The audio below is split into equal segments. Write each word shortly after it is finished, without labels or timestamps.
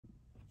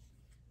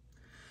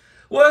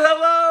Well,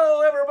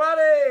 hello,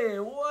 everybody.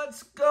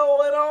 What's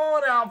going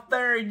on out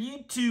there in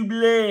YouTube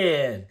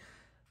land?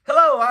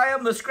 Hello, I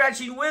am the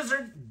Scratching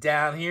Wizard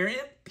down here in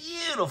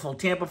beautiful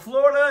Tampa,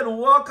 Florida, and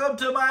welcome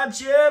to my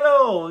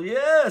channel.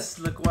 Yes,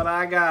 look what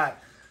I got.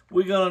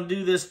 We're going to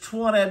do this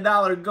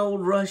 $20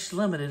 Gold Rush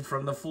Limited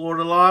from the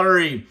Florida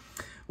Lottery.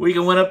 We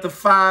can win up to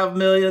 $5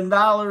 million.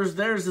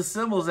 There's the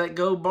symbols that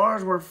go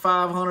bars worth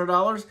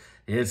 $500.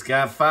 It's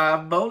got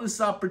 5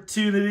 bonus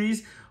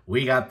opportunities.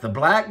 We got the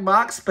black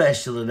box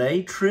special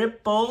today, 000.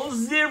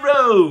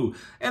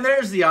 And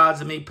there's the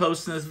odds of me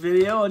posting this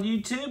video on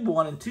YouTube,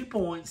 1 in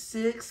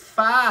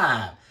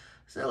 2.65.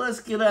 So let's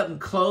get up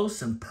and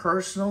close and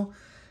personal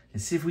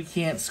and see if we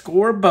can't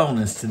score a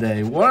bonus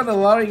today. What are the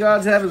lottery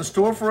gods have in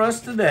store for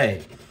us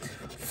today?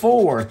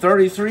 4,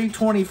 33,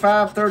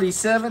 25,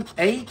 37,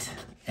 8,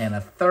 and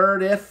a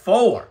third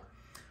F4.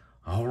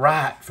 All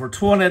right, for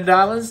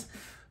 $20,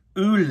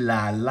 ooh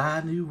la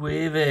la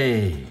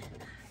nueve.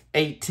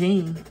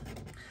 18,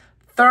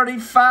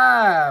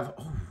 35,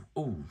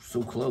 oh,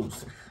 so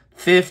close,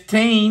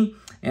 15,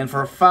 and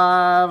for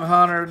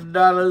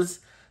 $500,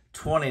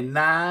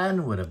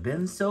 29 would have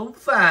been so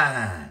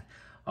fine.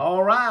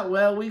 All right,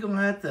 well, we're going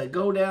to have to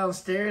go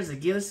downstairs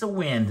and get us a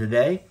win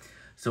today.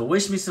 So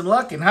wish me some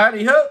luck and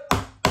howdy ho.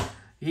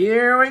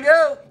 Here we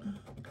go.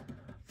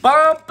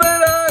 Bump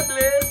it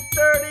ugly,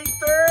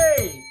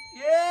 33.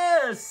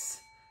 Yes,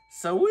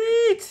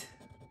 sweet.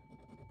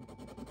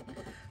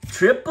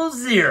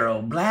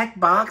 000 black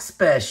box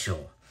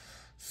special.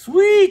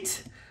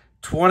 Sweet.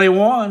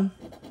 21.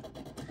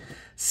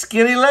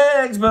 Skinny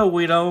legs, but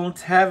we don't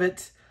have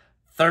it.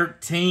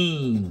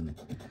 13.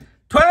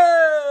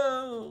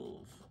 12.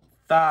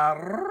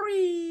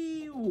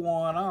 3.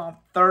 1 off.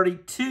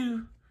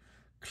 32.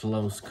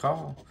 Close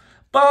call.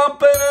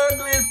 Bump and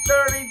ugly is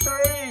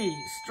 33.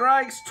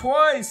 Strikes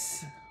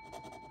twice.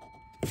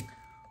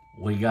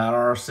 We got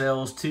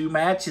ourselves 2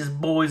 matches,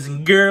 boys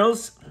and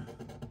girls.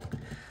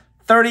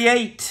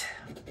 38,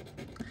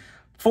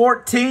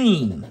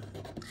 14,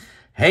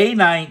 hey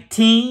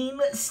 19,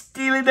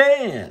 Steely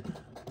Dan,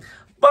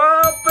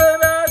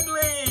 Bumpin'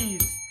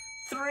 Uglies,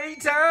 3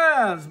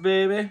 times,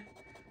 baby,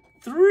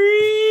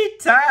 3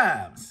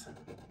 times,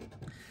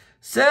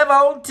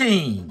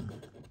 17,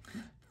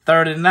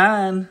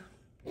 39,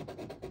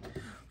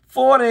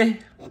 40,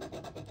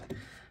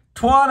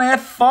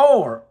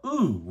 24,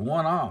 ooh,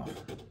 1 off,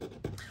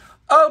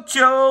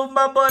 Ocho,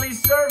 my buddy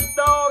Surf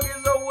Dog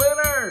is a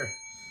winner.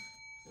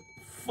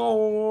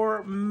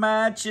 4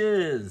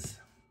 matches.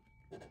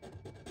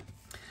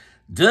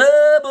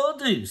 Double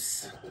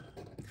deuce.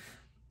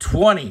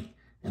 20.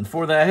 And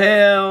for the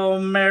Hail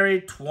Mary,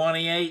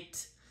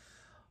 28.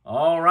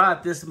 All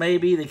right, this may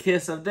be the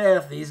kiss of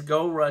death. These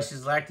gold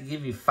rushes like to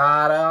give you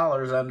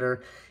 $5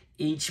 under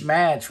each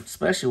match,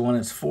 especially when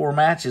it's 4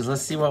 matches.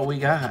 Let's see what we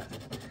got.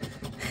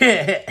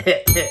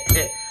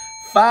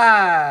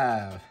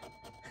 5.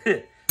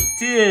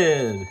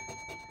 10.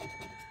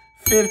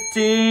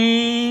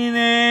 15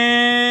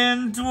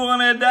 and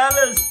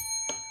 $20.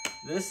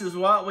 This is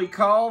what we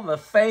call the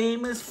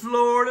famous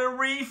Florida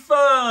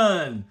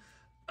refund.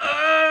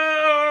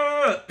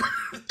 Oh,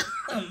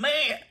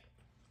 man.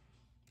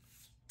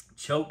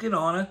 Choking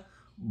on a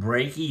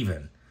break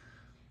even.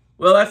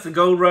 Well, that's the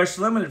Gold Rush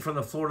Limited from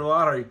the Florida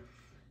Lottery.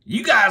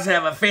 You guys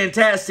have a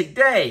fantastic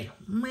day.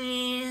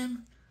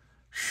 Man.